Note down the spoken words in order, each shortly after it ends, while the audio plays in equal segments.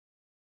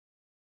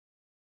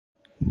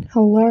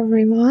Hello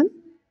everyone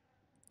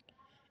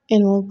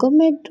and welcome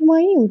back to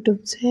my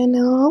YouTube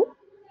channel.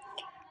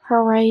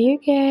 How are you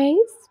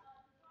guys?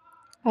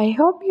 I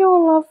hope you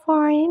all are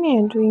fine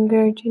and doing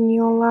great in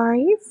your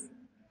life.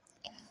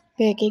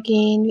 Back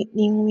again with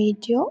new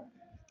video.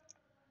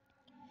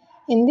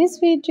 In this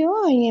video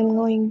I am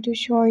going to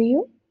show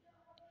you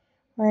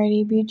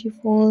very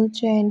beautiful,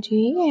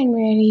 trendy and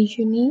very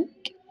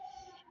unique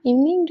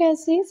evening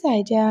dresses.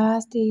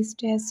 These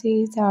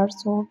dresses are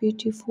so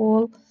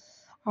beautiful,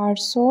 are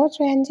so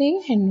trendy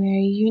and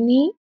very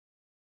unique.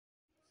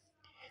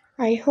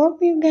 I hope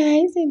you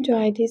guys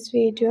enjoy this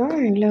video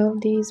and love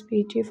these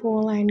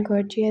beautiful and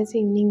gorgeous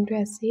evening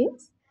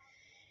dresses.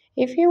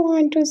 If you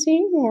want to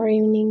see more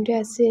evening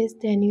dresses,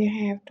 then you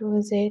have to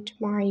visit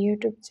my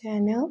YouTube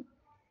channel.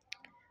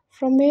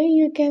 From where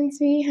you can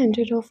see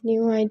hundreds of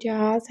new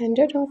ideas,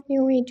 hundreds of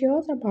new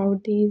videos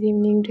about these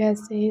evening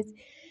dresses.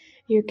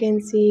 You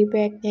can see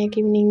back neck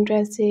evening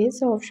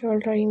dresses, off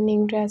shoulder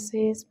evening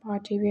dresses,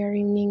 party wear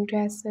evening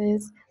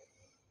dresses,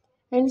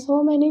 and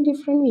so many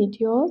different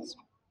videos.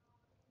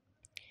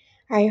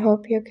 I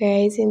hope you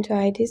guys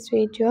enjoy this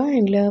video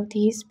and love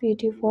these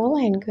beautiful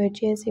and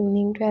gorgeous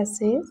evening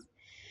dresses.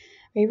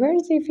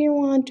 Viewers, if you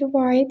want to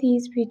buy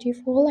these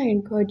beautiful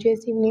and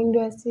gorgeous evening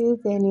dresses,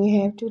 then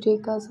you have to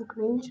take a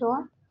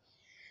screenshot,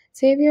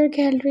 save your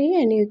gallery,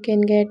 and you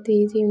can get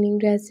these evening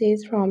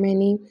dresses from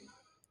any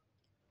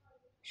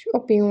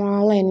shopping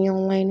mall, any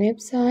online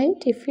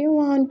website. If you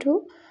want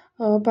to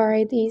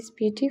buy these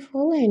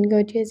beautiful and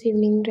gorgeous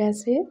evening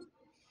dresses,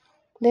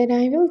 then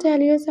I will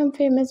tell you some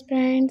famous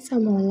brands,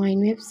 some online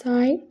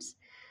websites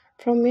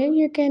from where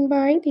you can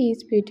buy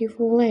these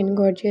beautiful and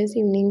gorgeous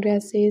evening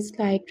dresses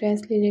like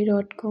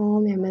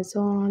dresslily.com,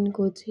 Amazon,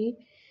 Gucci,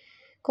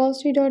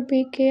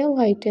 Costi.bk,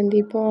 Light in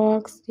the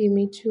Box,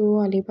 Jimmy Choo,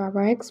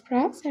 Alibaba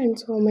Express, and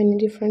so many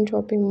different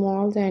shopping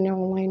malls and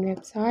online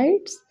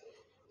websites.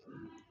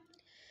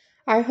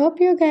 I hope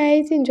you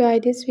guys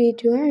enjoy this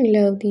video and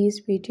love these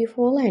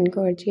beautiful and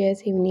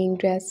gorgeous evening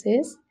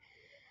dresses.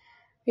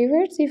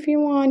 Viewers, if you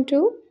want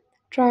to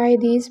try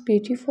these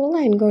beautiful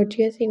and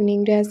gorgeous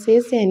evening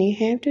dresses, then you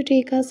have to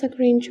take a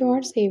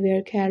screenshot, save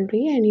your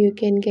gallery, and you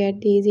can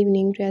get these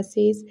evening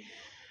dresses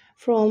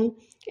from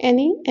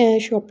any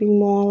shopping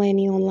mall,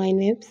 any online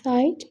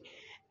website.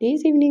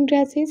 These evening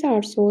dresses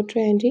are so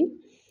trendy.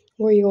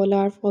 We all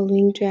are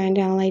following trend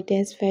and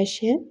latest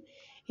fashion.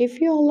 If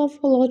you all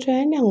follow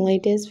trend and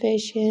latest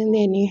fashion,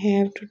 then you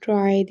have to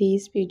try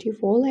these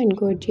beautiful and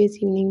gorgeous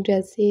evening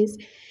dresses.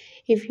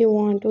 If you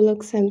want to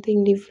look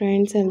something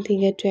different,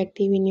 something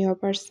attractive in your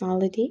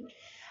personality.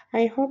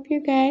 I hope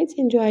you guys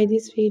enjoy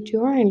this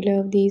video and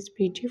love these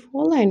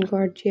beautiful and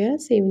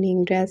gorgeous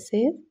evening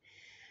dresses.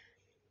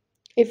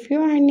 If you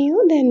are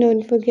new, then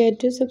don't forget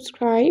to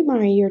subscribe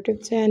my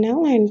YouTube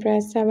channel and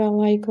press the bell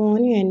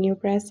icon. When you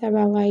press the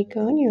bell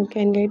icon, you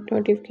can get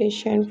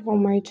notification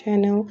from my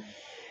channel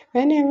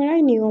whenever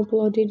I new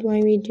uploaded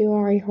my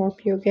video. I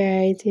hope you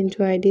guys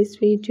enjoy this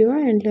video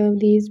and love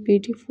these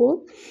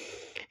beautiful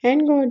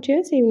and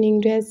gorgeous evening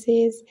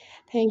dresses.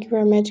 Thank you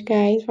very much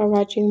guys for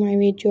watching my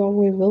video.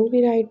 We will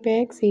be right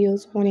back. See you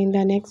soon in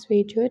the next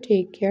video.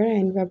 Take care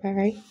and bye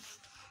bye.